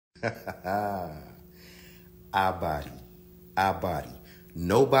Our body. Our body.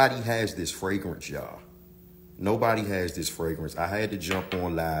 Nobody has this fragrance, y'all. Nobody has this fragrance. I had to jump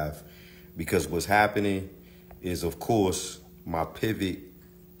on live because what's happening is, of course, my pivot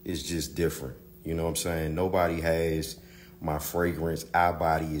is just different. You know what I'm saying? Nobody has my fragrance. Our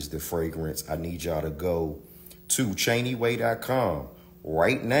body is the fragrance. I need y'all to go to ChaneyWay.com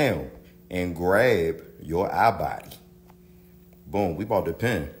right now and grab your eye body. Boom, we about to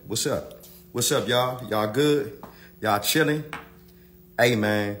pin. What's up? What's up, y'all? Y'all good? Y'all chilling? Hey,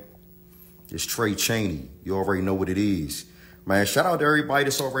 man, it's Trey Chaney. You already know what it is. Man, shout out to everybody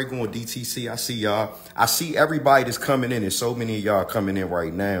that's already going DTC. I see y'all. I see everybody that's coming in. There's so many of y'all coming in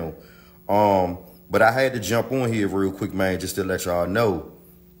right now. But I had to jump on here real quick, man, just to let y'all know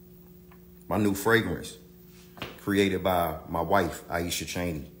my new fragrance created by my wife, Aisha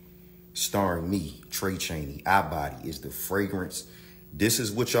Chaney, starring me, Trey Chaney. Our body is the fragrance. This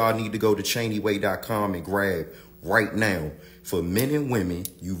is what y'all need to go to ChaneyWay.com and grab right now. For men and women,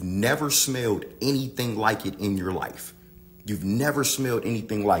 you've never smelled anything like it in your life. You've never smelled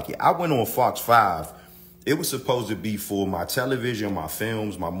anything like it. I went on Fox 5. It was supposed to be for my television, my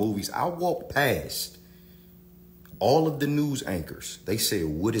films, my movies. I walked past all of the news anchors. They said,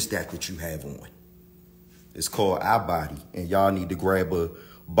 what is that you have on? It's called Our Body, and y'all need to grab a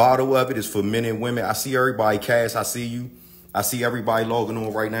bottle of it. It's for men and women. I see everybody, Cass. I see you. I see everybody logging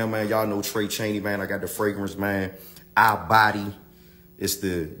on right now, man. Y'all know Trey Chaney, man. I got the fragrance, man. Our Body. It's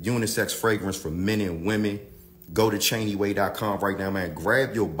the unisex fragrance for men and women. Go to ChaneyWay.com right now, man.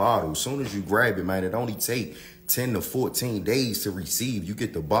 Grab your bottle. As soon as you grab it, man, it only take 10 to 14 days to receive. You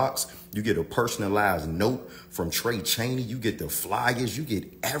get the box. You get a personalized note from Trey Chaney. You get the flyers. You get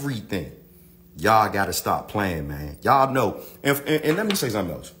everything. Y'all got to stop playing, man. Y'all know. And let me say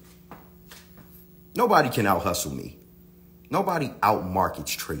something else. Nobody can out-hustle me. Nobody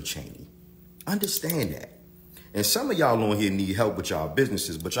out-markets Trey Chaney. Understand that. And some of y'all on here need help with y'all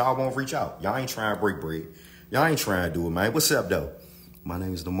businesses, but y'all won't reach out. Y'all ain't trying to break bread. Y'all ain't trying to do it, man. What's up, though? My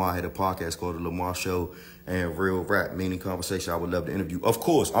name is Lamar. I had a podcast called The Lamar Show, and real rap, meaning conversation. I would love to interview. Of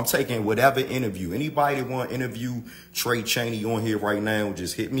course, I'm taking whatever interview. Anybody that want to interview Trey Chaney on here right now,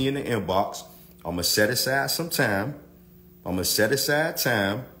 just hit me in the inbox. I'm going to set aside some time. I'm going to set aside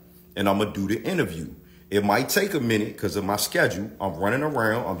time, and I'm going to do the interview. It might take a minute because of my schedule. I'm running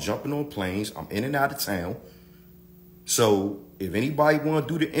around. I'm jumping on planes. I'm in and out of town. So if anybody want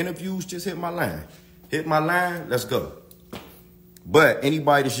to do the interviews, just hit my line. Hit my line. Let's go. But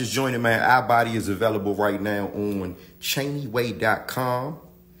anybody that's just joining, man, Our Body is available right now on ChaneyWay.com.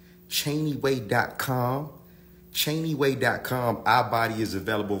 ChaneyWay.com. ChaneyWay.com. Our Body is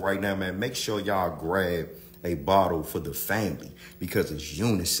available right now, man. Make sure y'all grab a bottle for the family because it's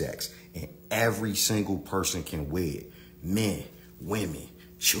unisex and every single person can wear it. Men, women,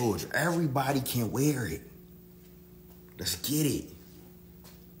 children, everybody can wear it. Let's get it.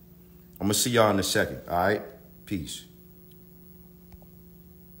 I'm going to see y'all in a second. All right? Peace.